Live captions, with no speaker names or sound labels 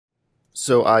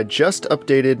So I just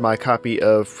updated my copy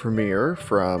of Premiere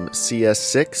from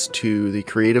CS6 to the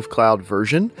Creative Cloud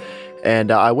version,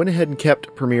 and I went ahead and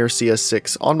kept Premiere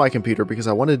CS6 on my computer because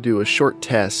I wanted to do a short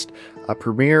test.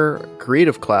 Premiere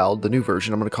Creative Cloud, the new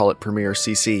version, I'm going to call it Premiere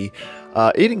CC,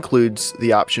 it includes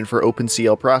the option for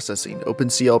OpenCL processing.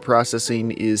 OpenCL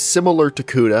processing is similar to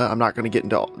CUDA. I'm not going to get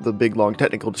into the big long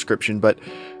technical description, but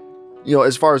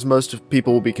as far as most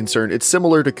people will be concerned, it's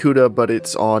similar to CUDA, but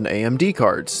it's on AMD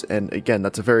cards. And again,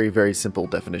 that's a very, very simple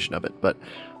definition of it. But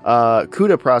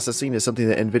CUDA processing is something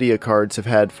that NVIDIA cards have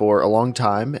had for a long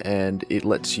time, and it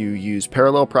lets you use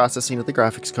parallel processing of the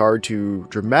graphics card to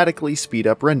dramatically speed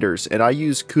up renders. And I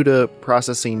use CUDA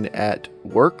processing at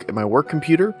work, at my work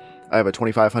computer. I have a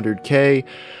 2500K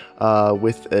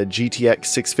with a GTX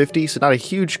 650, so not a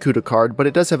huge CUDA card, but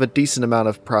it does have a decent amount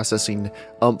of processing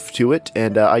oomph to it,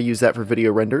 and I use that for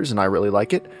video renders, and I really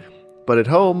like it. But at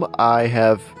home, I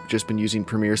have just been using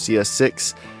Premiere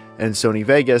CS6 and Sony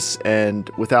Vegas, and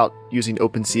without using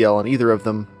OpenCL on either of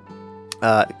them,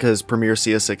 because Premiere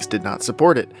CS6 did not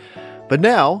support it. But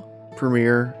now,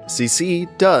 Premiere CC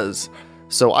does.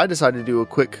 So I decided to do a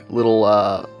quick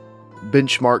little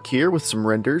benchmark here with some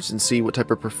renders and see what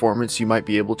type of performance you might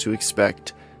be able to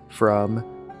expect from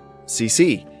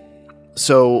CC.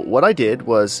 So what I did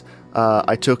was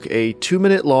I took a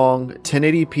 2-minute long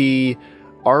 1080p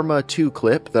Arma 2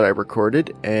 clip that I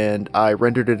recorded, and I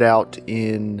rendered it out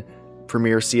in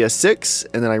Premiere CS6,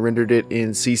 and then I rendered it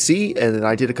in CC, and then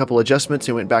I did a couple adjustments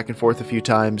and went back and forth a few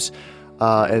times,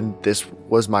 and this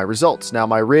was my results. Now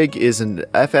my rig is an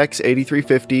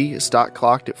FX8350 stock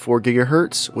clocked at 4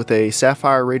 GHz with a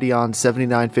Sapphire Radeon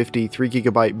 7950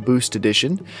 3GB boost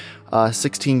edition,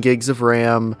 16 gigs of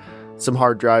RAM, some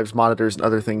hard drives, monitors, and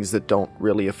other things that don't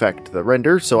really affect the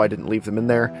render, so I didn't leave them in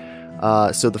there.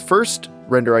 So the first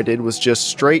render I did was just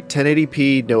straight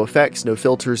 1080p, no effects, no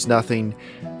filters, nothing,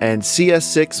 and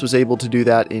CS6 was able to do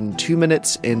that in 2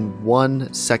 minutes and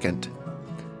 1 second.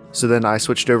 So then I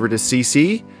switched over to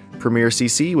CC, Premiere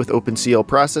CC with OpenCL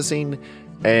processing,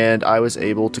 and I was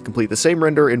able to complete the same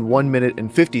render in 1 minute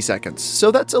and 50 seconds.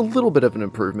 So that's a little bit of an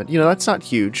improvement. That's not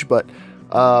huge, but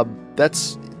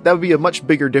that would be a much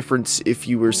bigger difference if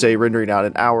you were, say, rendering out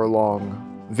an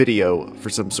hour-long video for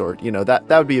some sort. That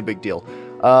would be a big deal.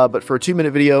 But for a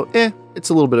 2-minute video, it's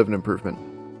a little bit of an improvement.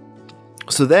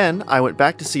 So then I went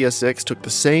back to CS6, took the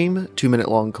same 2-minute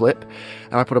long clip,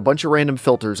 and I put a bunch of random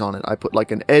filters on it. I put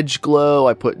like an edge glow,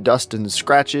 I put dust and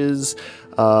scratches,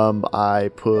 I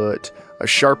put a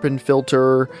sharpen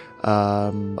filter,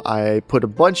 I put a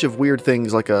bunch of weird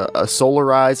things like a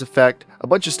solarize effect, a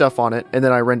bunch of stuff on it, and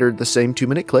then I rendered the same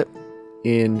 2-minute clip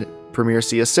in Premiere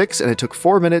CS6, and it took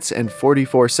 4 minutes and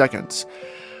 44 seconds.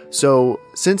 So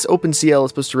since OpenCL is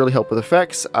supposed to really help with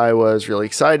effects, I was really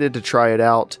excited to try it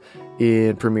out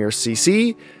in Premiere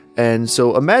CC, and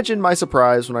so imagine my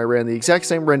surprise when I ran the exact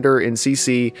same render in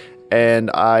CC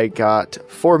and I got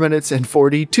 4 minutes and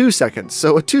 42 seconds.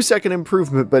 So a 2-second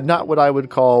improvement, but not what I would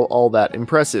call all that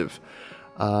impressive.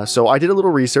 So I did a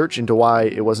little research into why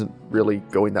it wasn't really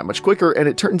going that much quicker, and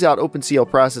it turns out OpenCL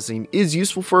processing is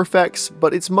useful for effects,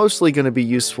 but it's mostly going to be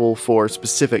useful for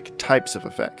specific types of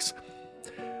effects,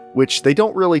 which they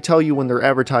don't really tell you when they're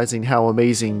advertising how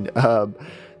amazing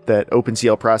that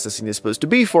OpenCL processing is supposed to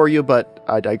be for you, but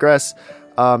I digress.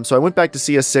 So I went back to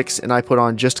CS6 and I put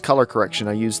on just color correction.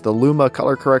 I used the Luma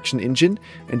color correction engine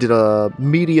and did a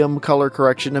medium color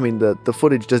correction. I mean, the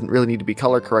footage doesn't really need to be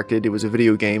color corrected. It was a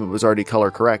video game. It was already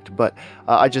color correct, but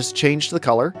I just changed the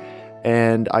color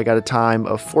and I got a time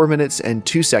of 4 minutes and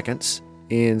 2 seconds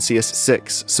in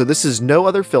CS6. So this is no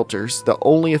other filters. The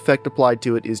only effect applied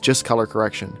to it is just color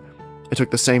correction. I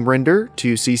took the same render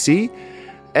to CC,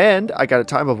 and I got a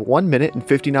time of 1 minute and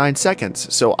 59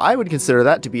 seconds, so I would consider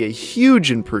that to be a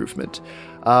huge improvement.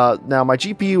 Now, my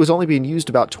GPU is only being used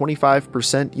about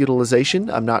 25% utilization.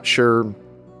 I'm not sure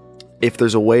if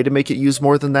there's a way to make it use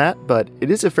more than that, but it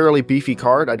is a fairly beefy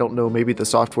card. I don't know, maybe the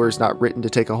software is not written to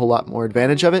take a whole lot more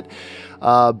advantage of it,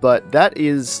 but that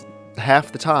is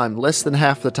half the time, less than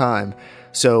half the time.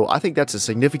 So I think that's a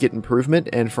significant improvement,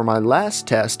 and for my last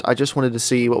test, I just wanted to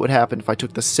see what would happen if I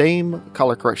took the same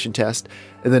color correction test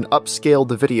and then upscaled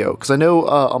the video, because I know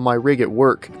on my rig at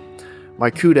work, my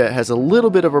CUDA has a little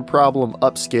bit of a problem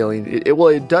upscaling. Well,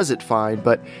 it does it fine,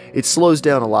 but it slows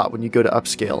down a lot when you go to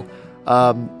upscale.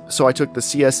 So I took the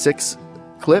CS6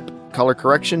 clip, color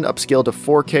correction, upscaled to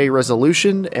 4K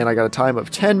resolution, and I got a time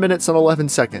of 10 minutes and 11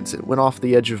 seconds. It went off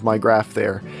the edge of my graph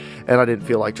there, and I didn't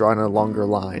feel like drawing a longer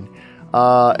line.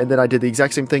 And then I did the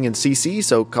exact same thing in CC,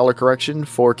 so color correction,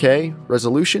 4K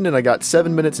resolution, and I got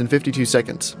 7 minutes and 52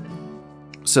 seconds.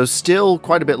 So still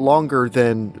quite a bit longer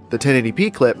than the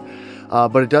 1080p clip,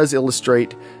 but it does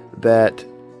illustrate that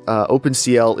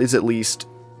OpenCL is at least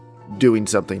doing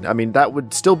something. I mean, that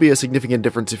would still be a significant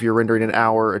difference if you're rendering an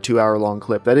hour or 2-hour long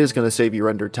clip. That is going to save you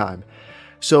render time.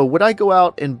 So would I go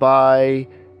out and buy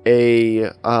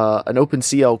an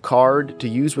OpenCL card to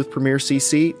use with Premiere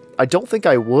CC? I don't think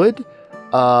I would,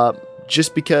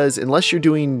 just because unless you're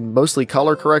doing mostly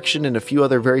color correction and a few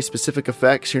other very specific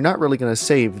effects, you're not really going to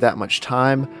save that much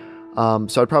time.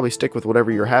 So I'd probably stick with whatever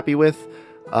you're happy with.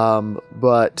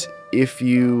 But if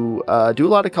you do a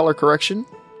lot of color correction,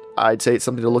 I'd say it's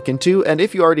something to look into. And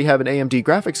if you already have an AMD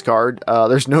graphics card,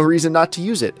 there's no reason not to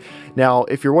use it. Now,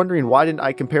 if you're wondering why didn't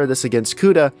I compare this against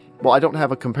CUDA, well, I don't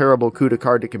have a comparable CUDA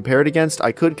card to compare it against.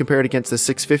 I could compare it against the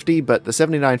 650, but the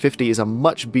 7950 is a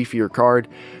much beefier card,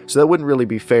 so that wouldn't really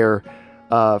be fair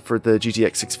for the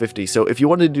GTX 650. So if you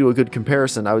wanted to do a good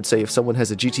comparison, I would say if someone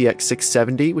has a GTX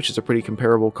 670, which is a pretty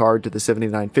comparable card to the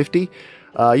 7950,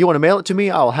 you want to mail it to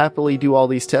me, I'll happily do all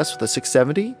these tests with a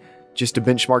 670, just to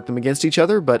benchmark them against each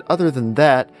other. But other than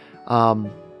that,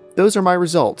 those are my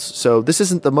results. So this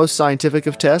isn't the most scientific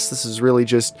of tests. This is really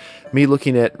just me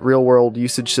looking at real-world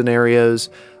usage scenarios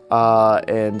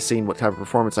and seeing what type of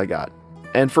performance I got.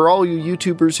 And for all you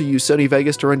YouTubers who use Sony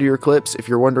Vegas to render your clips, if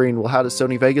you're wondering, well, how does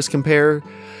Sony Vegas compare?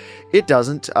 It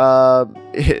doesn't. The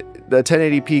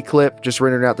 1080p clip, just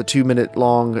rendering out the 2-minute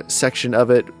long section of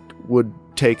it, would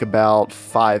take about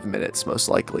 5 minutes, most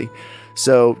likely.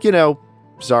 So, you know,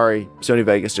 sorry, Sony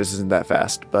Vegas just isn't that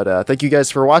fast. But thank you guys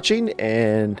for watching,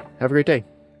 and have a great day.